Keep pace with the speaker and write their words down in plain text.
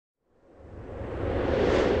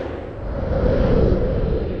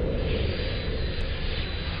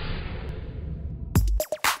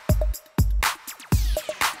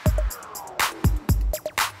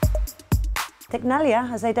TECNALIA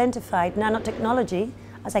has identified nanotechnology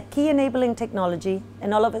as a key enabling technology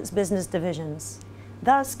in all of its business divisions,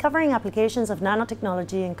 thus covering applications of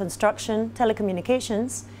nanotechnology in construction,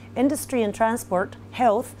 telecommunications, industry and transport,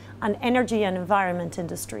 health, and energy and environment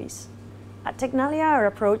industries. At TECNALIA, our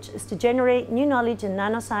approach is to generate new knowledge in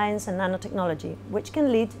nanoscience and nanotechnology, which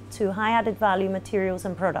can lead to high added value materials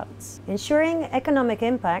and products, ensuring economic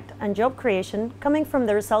impact and job creation coming from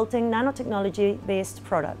the resulting nanotechnology-based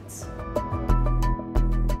products.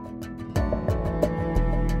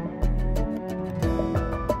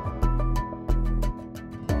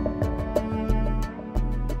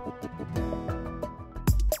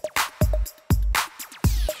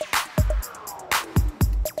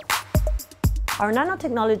 Our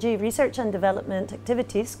nanotechnology research and development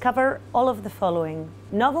activities cover all of the following: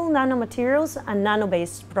 novel nanomaterials and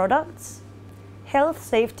nano-based products, health,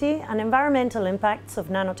 safety and environmental impacts of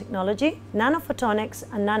nanotechnology, nanophotonics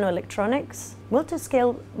and nanoelectronics,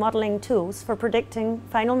 multi-scale modeling tools for predicting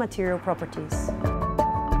final material properties.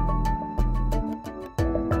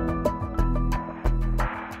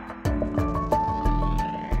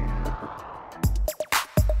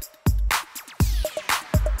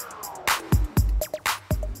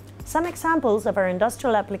 Some examples of our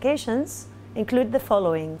industrial applications include the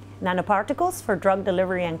following: nanoparticles for drug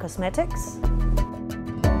delivery and cosmetics,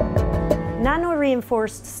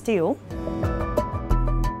 nano-reinforced steel,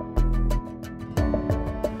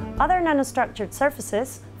 other nanostructured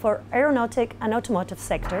surfaces for aeronautic and automotive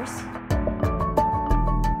sectors,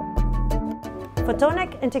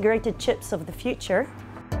 photonic integrated chips of the future,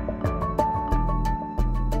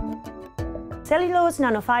 cellulose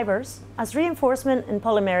nanofibers as reinforcement in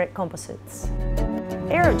polymeric composites,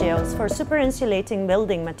 aerogels for superinsulating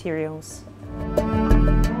building materials,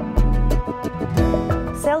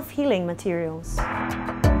 self-healing materials,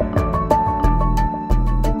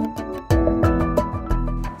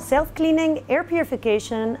 self-cleaning, air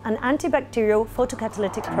purification and antibacterial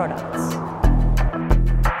photocatalytic products.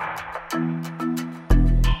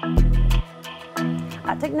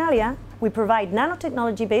 At TECNALIA, we provide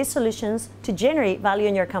nanotechnology-based solutions to generate value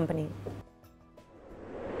in your company.